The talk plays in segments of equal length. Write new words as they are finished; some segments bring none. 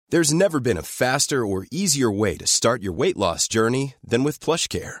There's never been a faster or easier way to start your weight loss journey than with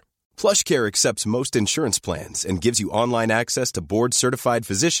PlushCare. PlushCare accepts most insurance plans and gives you online access to board-certified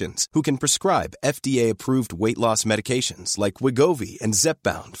physicians who can prescribe FDA-approved weight loss medications like Wegovy and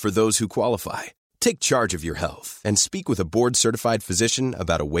Zepbound for those who qualify. Take charge of your health and speak with a board-certified physician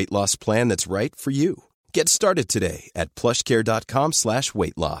about a weight loss plan that's right for you. Get started today at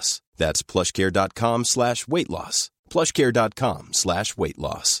plushcare.com/weight loss. That's plushcare.com/weight loss. plushcare.com/weight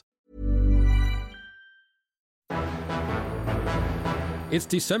loss. It's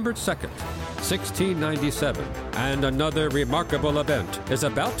December 2nd, 1697, and another remarkable event is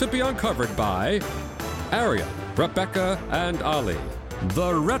about to be uncovered by Ariel, Rebecca, and Ollie,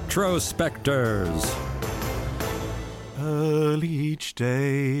 the Retrospectors. Early each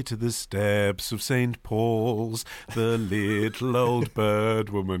day to the steps of St. Paul's, the little old bird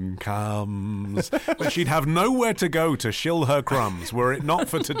woman comes. But she'd have nowhere to go to shill her crumbs were it not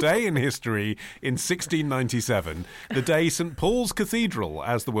for today in history in 1697, the day St. Paul's Cathedral,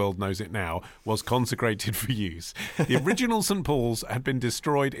 as the world knows it now, was consecrated for use. The original St. Paul's had been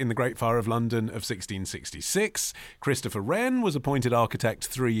destroyed in the Great Fire of London of 1666. Christopher Wren was appointed architect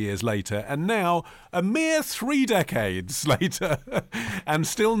 3 years later, and now, a mere 3 decades later, and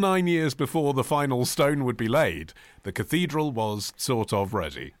still 9 years before the final stone would be laid, the cathedral was sort of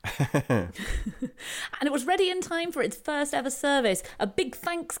ready. And it was ready in time for its first ever service, a big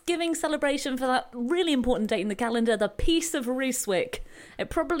Thanksgiving celebration for that really important date in the calendar, the Peace of Ryswick. It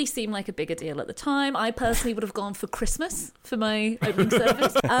probably seemed like a bigger deal at the time. I personally would have gone for Christmas for my opening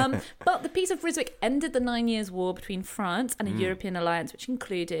service. But the Peace of Ryswick ended the 9 Years' War between France and a European alliance, which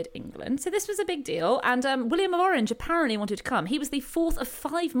included England. So this was a big deal. And William of Orange apparently wanted to come. He was the fourth of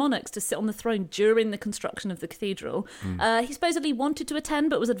 5 monarchs to sit on the throne during the construction of the cathedral. He supposedly wanted to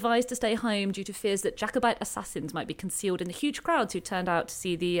attend, but was advised to stay home due to fears that Jacobite assassins might be concealed in the huge crowds who turned out to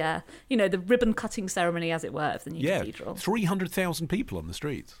see the, the ribbon-cutting ceremony, as it were, of the new cathedral. 300,000 people on the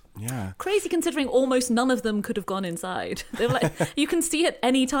streets. Yeah. Crazy considering almost none of them could have gone inside. They were like, you can see it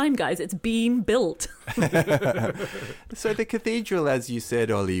any time, guys. It's being built. So the cathedral, as you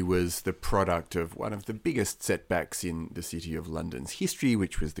said, Ollie, was the product of one of the biggest setbacks in the City of London's history,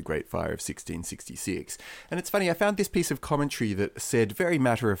 which was the Great Fire of 1666. And it's funny, I found this piece of commentary that said very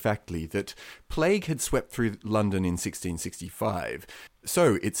matter-of-factly that plague had swept through London in 1665.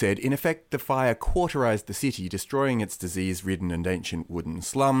 So, it said, in effect, the fire cauterized the city, destroying its disease-ridden and ancient wooden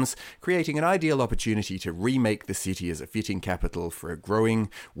slums, creating an ideal opportunity to remake the city as a fitting capital for a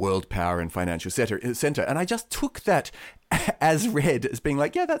growing world power and financial center. And I just took that as read as being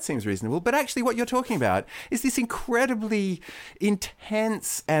like, yeah, that seems reasonable. But actually what you're talking about is this incredibly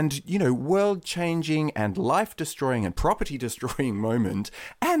intense and, world-changing and life-destroying and property-destroying moment.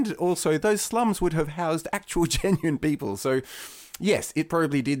 And also those slums would have housed actual genuine people. So yes, it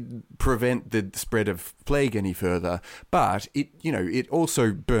probably did prevent the spread of plague any further, but it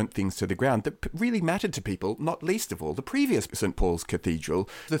also burnt things to the ground that really mattered to people, not least of all the previous St. Paul's Cathedral,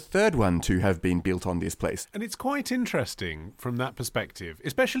 the third one to have been built on this place. And it's quite interesting from that perspective,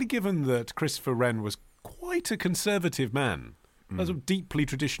 especially given that Christopher Wren was quite a conservative man, as a deeply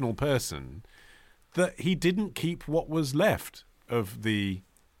traditional person, that he didn't keep what was left of the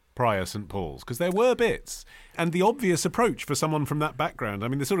prior St. Paul's, because there were bits. And the obvious approach for someone from that background, I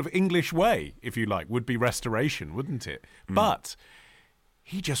mean, the sort of English way, if you like, would be restoration, wouldn't it? But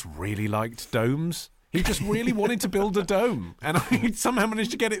he just really liked domes. He just really wanted to build a dome, and he somehow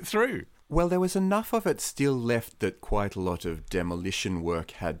managed to get it through. Well, there was enough of it still left that quite a lot of demolition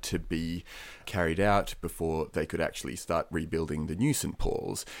work had to be carried out before they could actually start rebuilding the new St.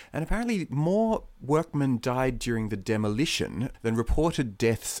 Paul's. And apparently more workmen died during the demolition than reported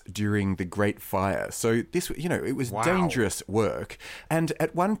deaths during the Great Fire. So this, it was dangerous work. And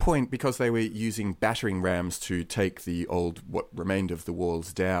at one point, because they were using battering rams to take what remained of the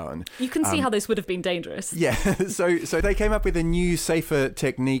walls down. You can see how this would have been dangerous. Yeah, so they came up with a new, safer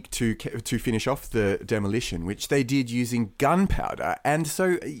technique to finish off the demolition, which they did using gunpowder. And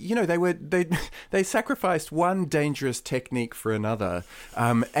so, they sacrificed one dangerous technique for another.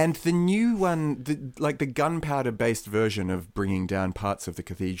 And the new one, the gunpowder-based version of bringing down parts of the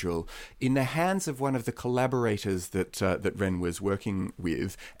cathedral, in the hands of one of the collaborators that Wren was working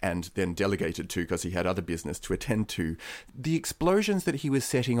with and then delegated to because he had other business to attend to, the explosions that he was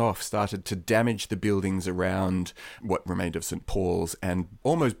setting off started to damage the buildings around what remained of St. Paul's and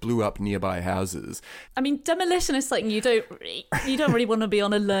almost blew up nearby houses. I mean, demolition is something you don't really want to be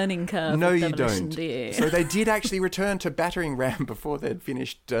on a learning curve. No, you don't. Do you? So they did actually return to battering ram before they'd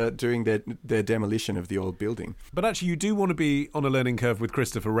finished doing their demolition of the old building. But actually, you do want to be on a learning curve with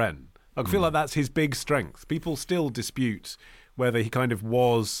Christopher Wren. I feel like that's his big strength. People still dispute whether he kind of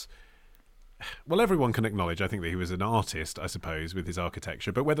was... Well, everyone can acknowledge, I think, that he was an artist, I suppose, with his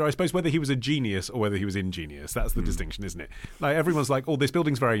architecture. But whether he was a genius or whether he was ingenious, that's the distinction, isn't it? Like, everyone's like, oh, this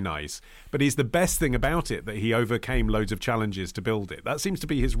building's very nice. But is the best thing about it that he overcame loads of challenges to build it? That seems to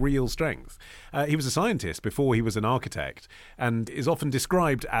be his real strength. He was a scientist before he was an architect and is often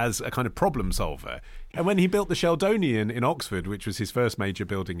described as a kind of problem solver. And when he built the Sheldonian in Oxford, which was his first major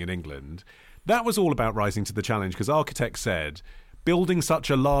building in England, that was all about rising to the challenge, because architects said... building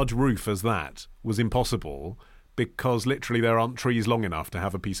such a large roof as that was impossible because literally there aren't trees long enough to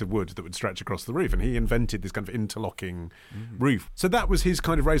have a piece of wood that would stretch across the roof. And he invented this kind of interlocking roof. So that was his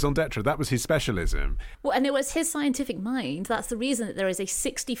kind of raison d'etre. That was his specialism. Well, and it was his scientific mind. That's the reason that there is a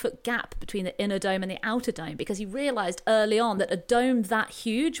 60-foot gap between the inner dome and the outer dome, because he realised early on that a dome that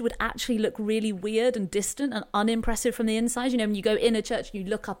huge would actually look really weird and distant and unimpressive from the inside. You know, when you go in a church and you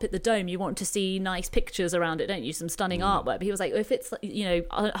look up at the dome, you want to see nice pictures around it, don't you? Some stunning artwork. But he was like, if it's, you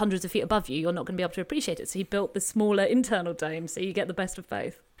know, hundreds of feet above you, you're not going to be able to appreciate it. So he built the smaller internal dome, so you get the best of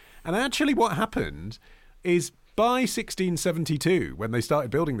both. And actually what happened is by 1672, when they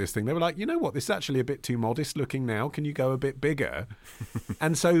started building this thing, they were like, you know what, this is actually a bit too modest looking now. Can you go a bit bigger?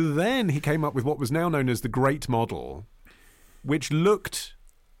 And so then he came up with what was now known as the Great Model, which looked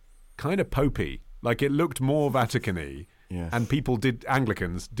kind of popey. Like, it looked more Vatican-y. Yes. And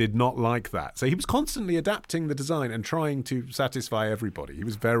Anglicans did not like that. So he was constantly adapting the design and trying to satisfy everybody. He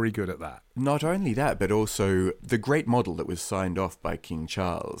was very good at that. Not only that, but also the Great Model that was signed off by King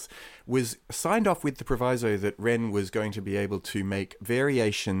Charles was signed off with the proviso that Wren was going to be able to make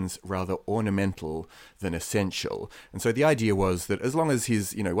variations rather ornamental than essential. And so the idea was that as long as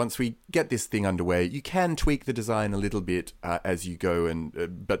once we get this thing underway, you can tweak the design a little bit as you go,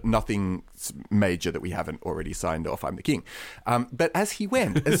 but nothing major that we haven't already signed off. I'm the king. But as he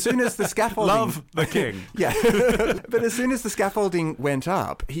went, as soon as the scaffolding... Love the king. Yeah. But as soon as the scaffolding went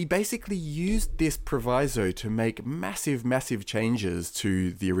up, he basically used this proviso to make massive, massive changes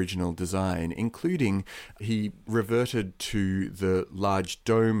to the original design, including he reverted to the large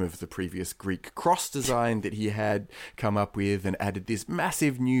dome of the previous Greek cross design that he had come up with and added this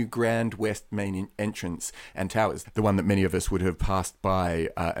massive new grand west main entrance and towers, the one that many of us would have passed by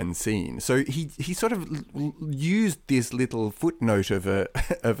and seen. So he sort of used this little footnote of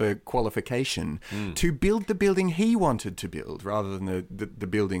a qualification to build the building he wanted to build rather than the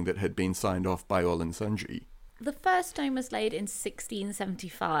building that had been signed off by all and sundry. The first stone was laid in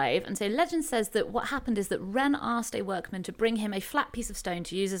 1675, and so legend says that what happened is that Wren asked a workman to bring him a flat piece of stone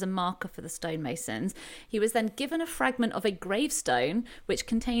to use as a marker for the stonemasons. He was then given a fragment of a gravestone which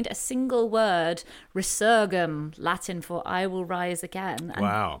contained a single word, resurgam, Latin for I will rise again. And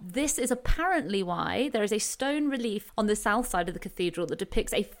wow. This is apparently why there is a stone relief on the south side of the cathedral that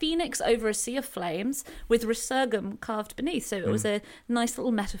depicts a phoenix over a sea of flames with resurgam carved beneath. So it was a nice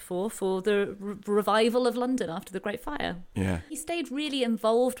little metaphor for the revival of London after the Great Fire. Yeah. He stayed really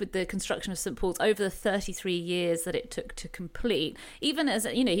involved with the construction of St Paul's over the 33 years that it took to complete. Even as,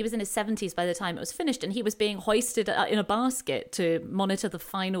 he was in his 70s by the time it was finished, and he was being hoisted in a basket to monitor the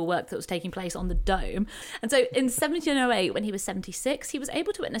final work that was taking place on the dome. And so in 1708, when he was 76, he was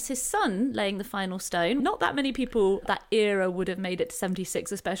able to witness his son laying the final stone. Not that many people that era would have made it to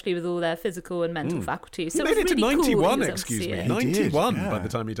 76, especially with all their physical and mental faculties. So he made it to really 91, cool excuse me. it. 91 did, yeah. by the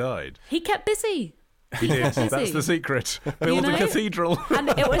time he died. He kept busy. He did. That's the secret. Build a cathedral. And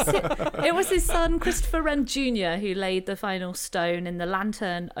it was his son, Christopher Wren Jr., who laid the final stone in the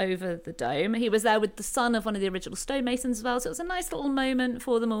lantern over the dome. He was there with the son of one of the original stonemasons as well, so it was a nice little moment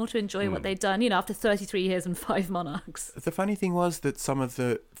for them all to enjoy what they'd done, after 33 years and 5 monarchs. The funny thing was that some of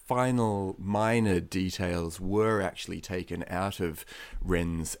the final minor details were actually taken out of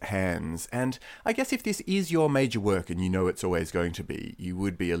Wren's hands. And I guess if this is your major work, and you know it's always going to be, you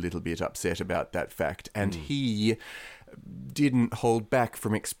would be a little bit upset about that fact. And he didn't hold back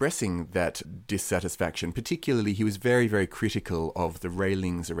from expressing that dissatisfaction. Particularly, he was very, very critical of the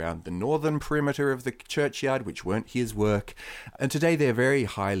railings around the northern perimeter of the churchyard, which weren't his work. And today they're very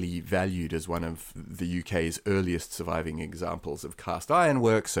highly valued as one of the UK's earliest surviving examples of cast iron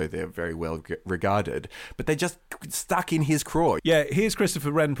work, so they're very well regarded. But they just stuck in his craw. Yeah, here's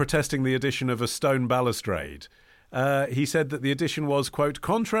Christopher Wren protesting the addition of a stone balustrade. He said that the addition was, quote,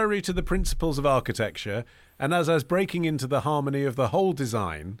 contrary to the principles of architecture and as breaking into the harmony of the whole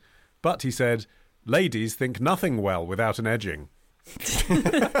design. But, he said, ladies think nothing well without an edging.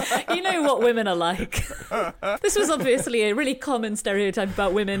 You know what women are like. This was obviously a really common stereotype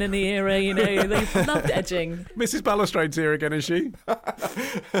about women in the era, they loved edging. Mrs. Balustrade's here again, is she?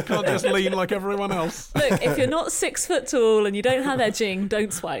 Can't just lean like everyone else. Look, if you're not 6 foot tall and you don't have edging,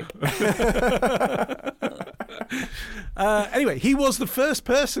 don't swipe. Anyway, he was the first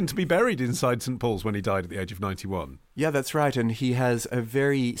person to be buried inside St. Paul's when he died at the age of 91. Yeah, that's right. And he has a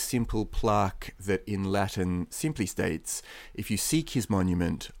very simple plaque that in Latin simply states, if you seek his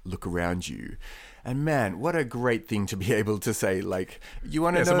monument, look around you. And man, what a great thing to be able to say. Like, you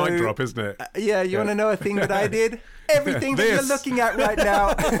want to know... It's a mic drop, isn't it? You want to know a thing that I did? Everything that you're looking at right now.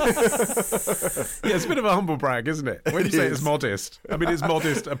 Yeah, it's a bit of a humble brag, isn't it? When you say it's modest. I mean, it's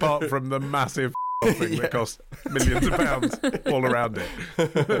modest apart from the massive thing that costs millions of pounds all around it.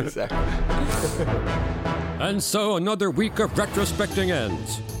 Exactly. And so another week of retrospecting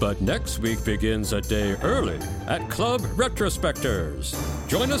ends. But next week begins a day early at Club Retrospectors.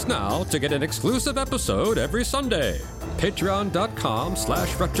 Join us now to get an exclusive episode every Sunday.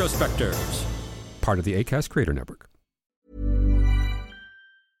 Patreon.com/retrospectors. Part of the Acast Creator Network.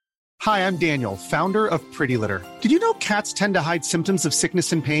 Hi, I'm Daniel, founder of Pretty Litter. Did you know cats tend to hide symptoms of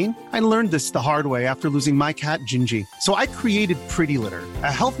sickness and pain? I learned this the hard way after losing my cat, Gingy. So I created Pretty Litter,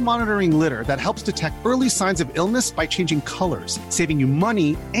 a health monitoring litter that helps detect early signs of illness by changing colors, saving you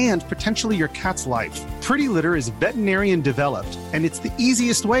money and potentially your cat's life. Pretty Litter is veterinarian developed, and it's the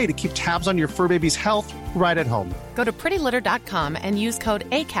easiest way to keep tabs on your fur baby's health right at home. Go to prettylitter.com and use code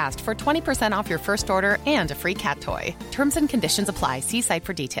ACAST for 20% off your first order and a free cat toy. Terms and conditions apply. See site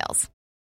for details.